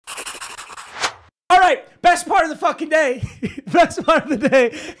right, best part of the fucking day. Best part of the day.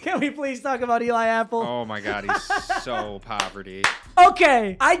 Can we please talk about Eli Apple? Oh my God, he's so poverty.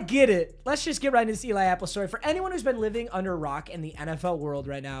 Okay, I get it. Let's just get right into this Eli Apple story. For anyone who's been living under a rock in the NFL world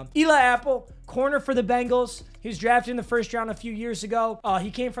right now, Eli Apple, corner for the Bengals. He was drafted in the first round a few years ago.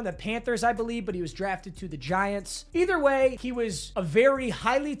 He came from the Panthers, I believe, but he was drafted to the Giants. Either way, he was a very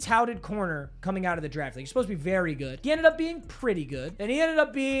highly touted corner coming out of the draft. Like, he's supposed to be very good. He ended up being pretty good. And he ended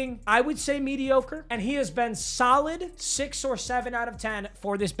up being, I would say, mediocre. And he has been solid 6 or 7 out of 10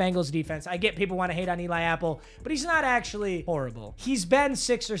 for this Bengals defense. I get people want to hate on Eli Apple, but he's not actually horrible. He's been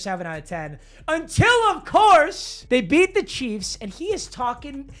 6 or 7 out of 10 until, of course, they beat the Chiefs, and he is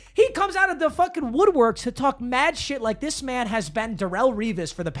talking. He comes out of the fucking woodworks to talk mad shit like this man has been Darrelle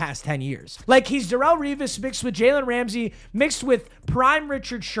Revis for the past 10 years. Like, he's Darrelle Revis mixed with Jalen Ramsey, mixed with prime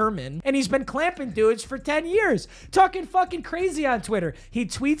Richard Sherman, and he's been clamping dudes for 10 years. Talking fucking crazy on Twitter. He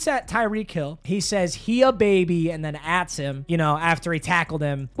tweets at Tyreek Hill. He says, he a baby, and then ats him, you know, after he tackled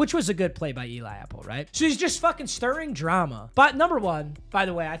him, which was a good play by Eli Apple, right? So he's just fucking stirring drama. But number one, by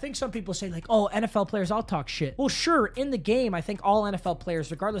the way, I think some people say like, oh, NFL players all talk shit. Well, sure, in the game, I think all NFL players,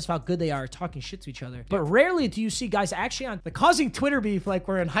 regardless of how good they are talking shit to each other. But rarely do you see guys actually on the causing Twitter beef like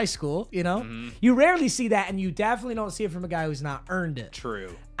we're in high school, you know? You rarely see that, and you definitely don't see it from a guy who's not earned it.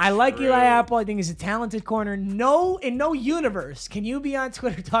 True. I like Eli Apple. I think he's a talented corner. No, in no universe can you be on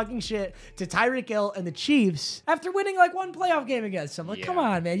Twitter talking shit to Tyreek Hill and the Chiefs after winning like one playoff game against them. Like, come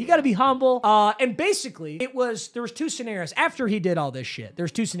on, man. You got to be humble. And basically, there was 2 scenarios after he did all this shit.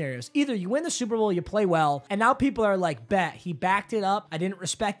 There's 2 scenarios. Either you win the Super Bowl, you play well, and now people are like, bet, he backed it up. I didn't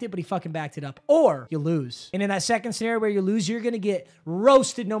respect it, but he fucking backed it up. Or you lose. And in that second scenario where you lose, you're going to get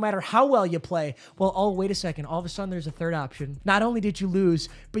roasted no matter how well you play. Well, oh, wait a second. All of a sudden, there's a third option. Not only did you lose,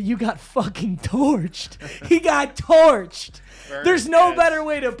 but you got fucking torched. He got torched. There's no better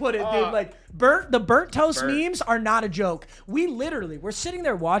way to put it, dude. Like, the burnt toast memes are not a joke. We're sitting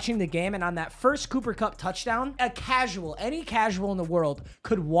there watching the game, and on that first Cooper Kupp touchdown, any casual in the world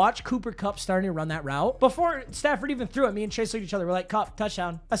could watch Cooper Kupp starting to run that route. Before Stafford even threw it, me and Chase looked at each other. We're like, Kupp,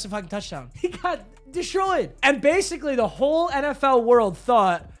 touchdown. That's a fucking touchdown. He got destroyed. And basically, the whole NFL world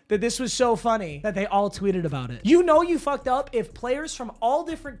thought that this was so funny that they all tweeted about it. You know you fucked up if players from all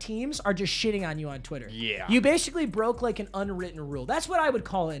different teams are just shitting on you on Twitter. Yeah. You basically broke like an unwritten rule. That's what I would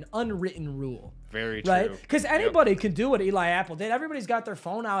call an unwritten rule. Very true. Right? Because anybody can do what Eli Apple did. Everybody's got their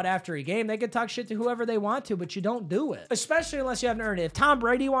phone out after a game. They can talk shit to whoever they want to, but you don't do it. Especially unless you haven't earned it. If Tom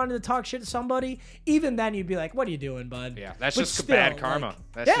Brady wanted to talk shit to somebody, even then you'd be like, what are you doing, bud? Yeah, that's just still, bad karma.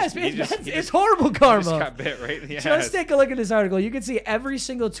 Like, it's horrible karma. He just got bit right in the ass. So let's take a look at this article. You can see every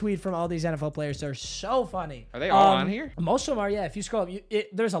single tweet from all these NFL players. They're so funny. Are they all on here? Most of them are, yeah. If you scroll up,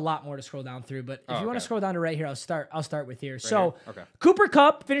 there's a lot more to scroll down through, but if you want to scroll down to right here, I'll start with here. Cooper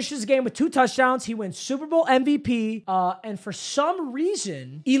Kupp finishes the game with 2 touchdowns. He wins Super Bowl MVP, and for some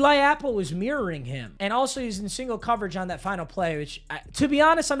reason, Eli Apple was mirroring him. And also, he's in single coverage on that final play, which, to be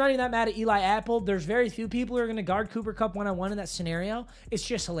honest, I'm not even that mad at Eli Apple. There's very few people who are going to guard Cooper Kupp one-on-one in that scenario. It's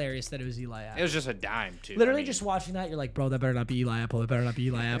just hilarious that it was Eli Apple. It was just a dime, too. Literally just watching that, you're like, bro, that better not be Eli Apple. That better not be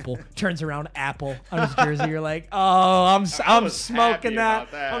Eli Apple. Turns around, Apple on his jersey. You're like, oh, I'm smoking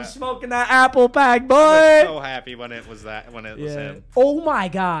that. I'm smoking that Apple pack, boy. I was so happy when it was him. Oh, my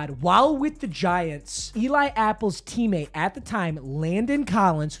God. While with the Giants, Eli Apple's teammate at the time, Landon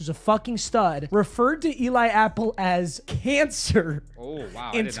Collins, who's a fucking stud, referred to Eli Apple as cancer. Oh,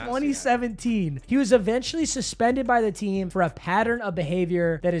 wow. In 2017. He was eventually suspended by the team for a pattern of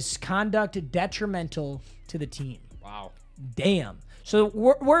behavior that is conduct detrimental to the team. Wow. Damn. So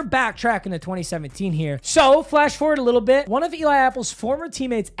we're backtracking to 2017 here. So flash forward a little bit. One of Eli Apple's former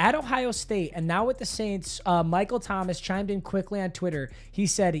teammates at Ohio State and now with the Saints, Michael Thomas, chimed in quickly on Twitter. He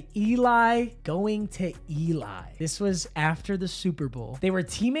said, Eli going to Eli. This was after the Super Bowl. They were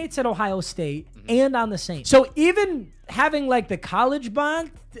teammates at Ohio State and on the Saints. So even having like the college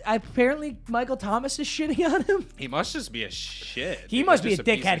bond, apparently Michael Thomas is shitting on him. He must just be a shit. He must be a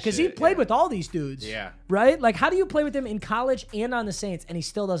dickhead because he played with all these dudes. Yeah. Right? Like, how do you play with him in college and on the Saints and he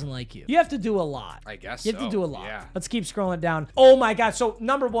still doesn't like you? You have to do a lot. I guess you have to do a lot. Yeah. Let's keep scrolling down. Oh my God. So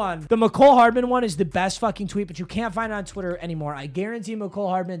number one, the McCole Hardman one is the best fucking tweet, but you can't find it on Twitter anymore. I guarantee McCole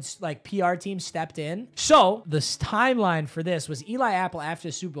Hardman's like PR team stepped in. So this timeline for this was Eli Apple after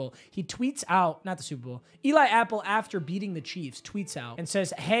the Super Bowl. He tweets out, not the Super Bowl, Eli Apple after beating the Chiefs, tweets out and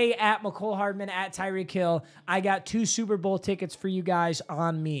says, "Hey, at McCole Hardman, at Tyreek Hill, I got 2 Super Bowl tickets for you guys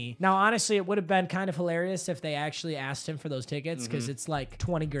on me." Now, honestly, it would have been kind of hilarious if they actually asked him for those tickets because it's like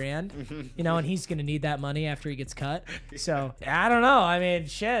 20 grand, you know, and he's going to need that money after he gets cut. So I don't know. I mean,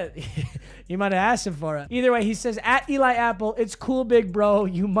 shit, you might have asked him for it. Either way, he says, at Eli Apple, "It's cool, big bro.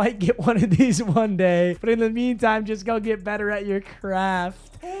 You might get one of these one day. But in the meantime, just go get better at your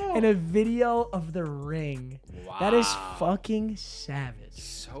craft." And a video of the ring. Wow. That is fucking savage.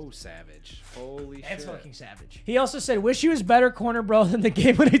 So savage. Holy shit. That's fucking savage. He also said, "Wish he was better corner, bro, than the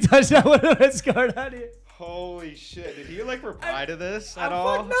game when he touched that one and scored on you." Holy shit. Did he like reply to this at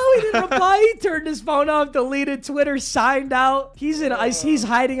all? Fuck no, he didn't reply. He turned his phone off, deleted Twitter, signed out. He's in ice. He's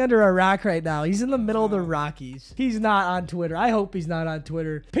hiding under a rock right now. He's in the middle of the Rockies. He's not on Twitter. I hope he's not on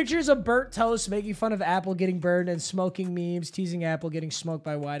Twitter. Pictures of burnt toast making fun of Apple getting burned and smoking memes, teasing Apple getting smoked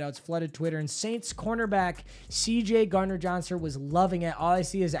by wideouts, flooded Twitter. And Saints cornerback CJ Gardner-Johnson was loving it. All I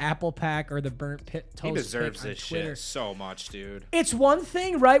see is Apple pack or the burnt toast. He deserves pic on this Twitter. shit so much, dude. It's one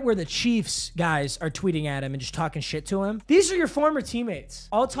thing, right, where the Chiefs guys are tweeting at him and just talking shit to him. These are your former teammates,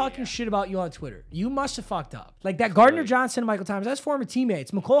 all talking shit about you on Twitter. You must have fucked up. Like that Gardner Johnson and Michael Thomas, that's former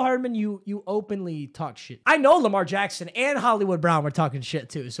teammates. McCole Hardman, you openly talk shit. I know Lamar Jackson and Hollywood Brown were talking shit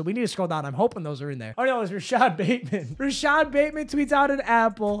too, so we need to scroll down. I'm hoping those are in there. Oh no, it's Rashad Bateman. Rashad Bateman tweets out an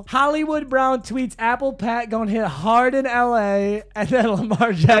Apple. Hollywood Brown tweets Apple Pat gonna hit hard in LA, and then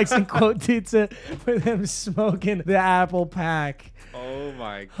Lamar Jackson quote tweets it with him smoking the Apple pack. Oh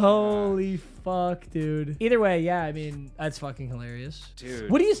my god. Holy fuck, dude. Either way, yeah, I mean, that's fucking hilarious.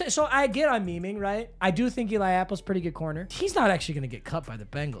 Dude. What do you think? So I get I'm memeing, right? I do think Eli Apple's pretty good corner. He's not actually going to get cut by the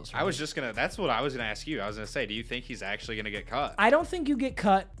Bengals, right? I was just gonna, that's what I was gonna ask you. I was gonna say, do you think he's actually gonna get cut? I don't think you get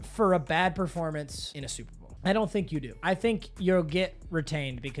cut for a bad performance in a Super Bowl. I don't think you do. I think you'll get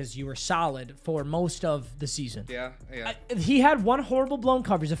retained because you were solid for most of the season. Yeah. He had one horrible blown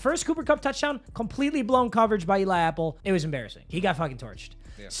coverage. The first Cooper Kupp touchdown, completely blown coverage by Eli Apple. It was embarrassing. He got fucking torched.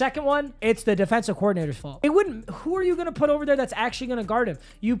 Yeah. Second one, it's the defensive coordinator's fault. It wouldn't. Who are you going to put over there that's actually going to guard him?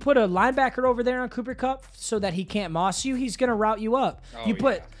 You put a linebacker over there on Cooper Kupp so that he can't moss you. He's going to route you up.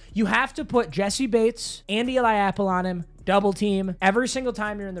 Oh, You have to put Jesse Bates and Eli Apple on him. Double team every single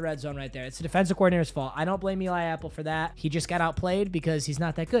time you're in the red zone right there. It's the defensive coordinator's fault. I don't blame Eli Apple for that. He just got outplayed because he's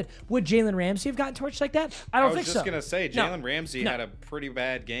not that good. Would Jalen Ramsey have gotten torched like that? I don't think so. I was just going to say, Jalen Ramsey had a pretty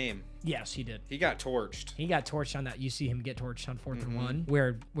bad game. Yes, he did. He got torched. He got torched on that. You see him get torched on 4th and 1,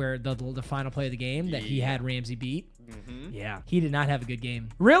 where the final play of the game that he had Ramsey beat. Yeah, he did not have a good game.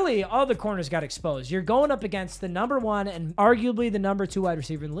 Really, all the corners got exposed. You're going up against the #1 and arguably the #2 wide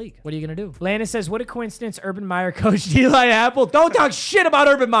receiver in the league. What are you going to do? Landon says, what a coincidence Urban Meyer coached Eli Apple. Don't talk shit about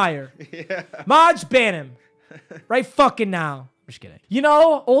Urban Meyer. Yeah. Mods, ban him. Right fucking now. I'm just kidding. You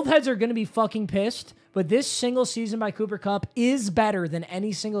know, old heads are going to be fucking pissed, but this single season by Cooper Kupp is better than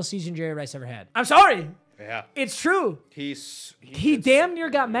any single season Jerry Rice ever had. I'm sorry. Yeah. It's true. He damn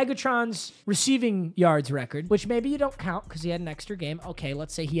near got Megatron's receiving yards record, which maybe you don't count because he had an extra game. Okay,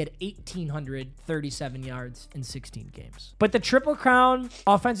 let's say he had 1,837 yards in 16 games. But the Triple Crown,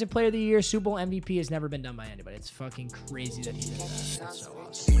 Offensive Player of the Year, Super Bowl MVP has never been done by anybody. It's fucking crazy that he did that. That's so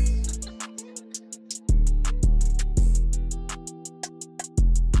awesome.